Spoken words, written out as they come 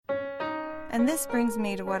And this brings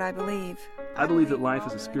me to what I believe. I believe that life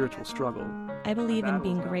is a spiritual struggle. I believe in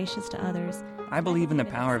being gracious to others. I believe in the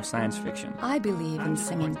power of science fiction. I believe in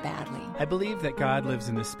singing badly. I believe that God lives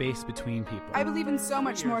in the space between people. I believe in so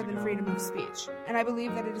much more than freedom of speech, and I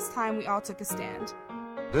believe that it is time we all took a stand.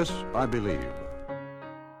 This I believe.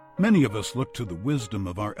 Many of us look to the wisdom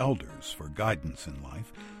of our elders for guidance in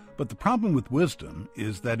life, but the problem with wisdom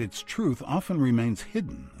is that its truth often remains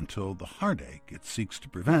hidden until the heartache it seeks to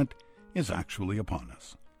prevent is actually upon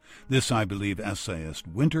us. This, I believe, essayist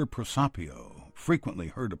Winter Prosapio frequently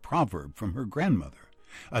heard a proverb from her grandmother,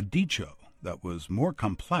 a dicho that was more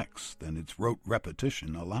complex than its rote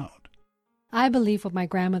repetition allowed. I believe what my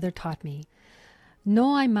grandmother taught me.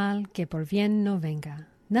 No hay mal que por bien no venga.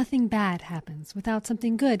 Nothing bad happens without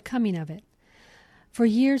something good coming of it. For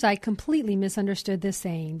years I completely misunderstood this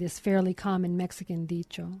saying, this fairly common Mexican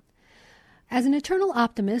dicho. As an eternal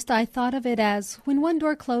optimist, I thought of it as when one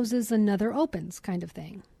door closes, another opens kind of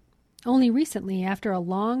thing. Only recently, after a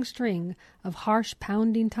long string of harsh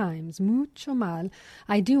pounding times, mucho mal,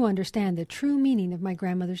 I do understand the true meaning of my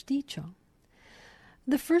grandmother's dicho.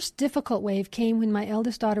 The first difficult wave came when my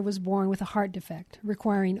eldest daughter was born with a heart defect,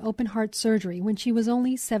 requiring open-heart surgery when she was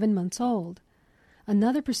only 7 months old.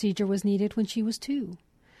 Another procedure was needed when she was 2.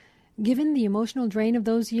 Given the emotional drain of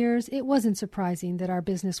those years, it wasn't surprising that our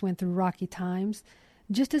business went through rocky times,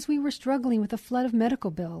 just as we were struggling with a flood of medical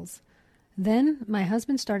bills. Then my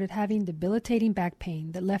husband started having debilitating back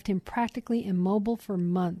pain that left him practically immobile for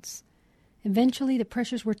months. Eventually the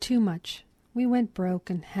pressures were too much. We went broke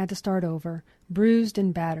and had to start over, bruised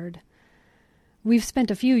and battered. We've spent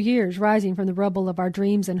a few years rising from the rubble of our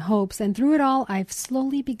dreams and hopes, and through it all I've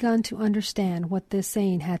slowly begun to understand what this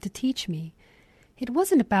saying had to teach me. It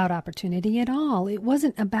wasn't about opportunity at all. It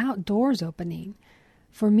wasn't about doors opening.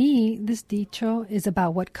 For me, this dicho is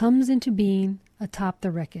about what comes into being atop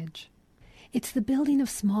the wreckage. It's the building of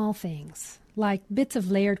small things, like bits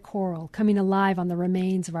of layered coral coming alive on the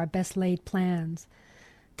remains of our best-laid plans.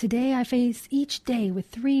 Today I face each day with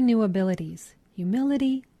 3 new abilities: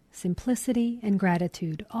 humility, simplicity, and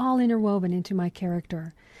gratitude, all interwoven into my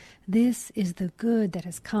character. This is the good that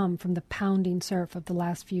has come from the pounding surf of the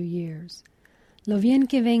last few years. Lo bien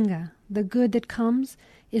que venga, the good that comes,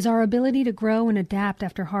 is our ability to grow and adapt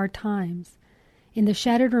after hard times. In the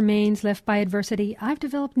shattered remains left by adversity, I've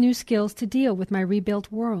developed new skills to deal with my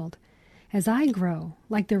rebuilt world. As I grow,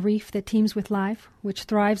 like the reef that teems with life, which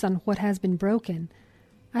thrives on what has been broken,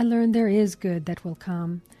 I learn there is good that will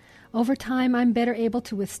come. Over time, I'm better able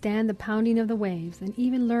to withstand the pounding of the waves and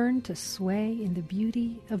even learn to sway in the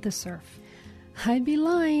beauty of the surf. I'd be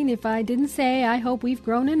lying if I didn't say I hope we've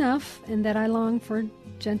grown enough and that I long for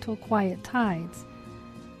gentle, quiet tides.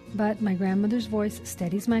 But my grandmother's voice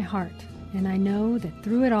steadies my heart, and I know that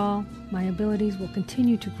through it all, my abilities will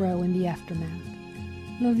continue to grow in the aftermath.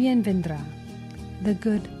 Lo bien vendrá. The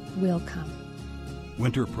good will come.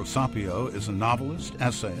 Winter Prosapio is a novelist,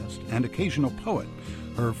 essayist, and occasional poet.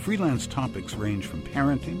 Her freelance topics range from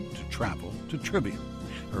parenting to travel to trivia.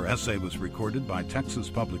 Her essay was recorded by Texas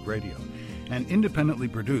Public Radio and independently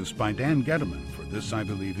produced by Dan Getteman for This I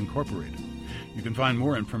Believe Incorporated. You can find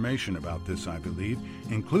more information about This I Believe,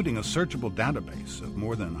 including a searchable database of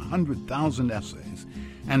more than 100,000 essays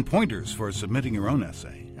and pointers for submitting your own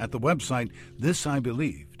essay at the website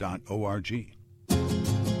thisibelieve.org.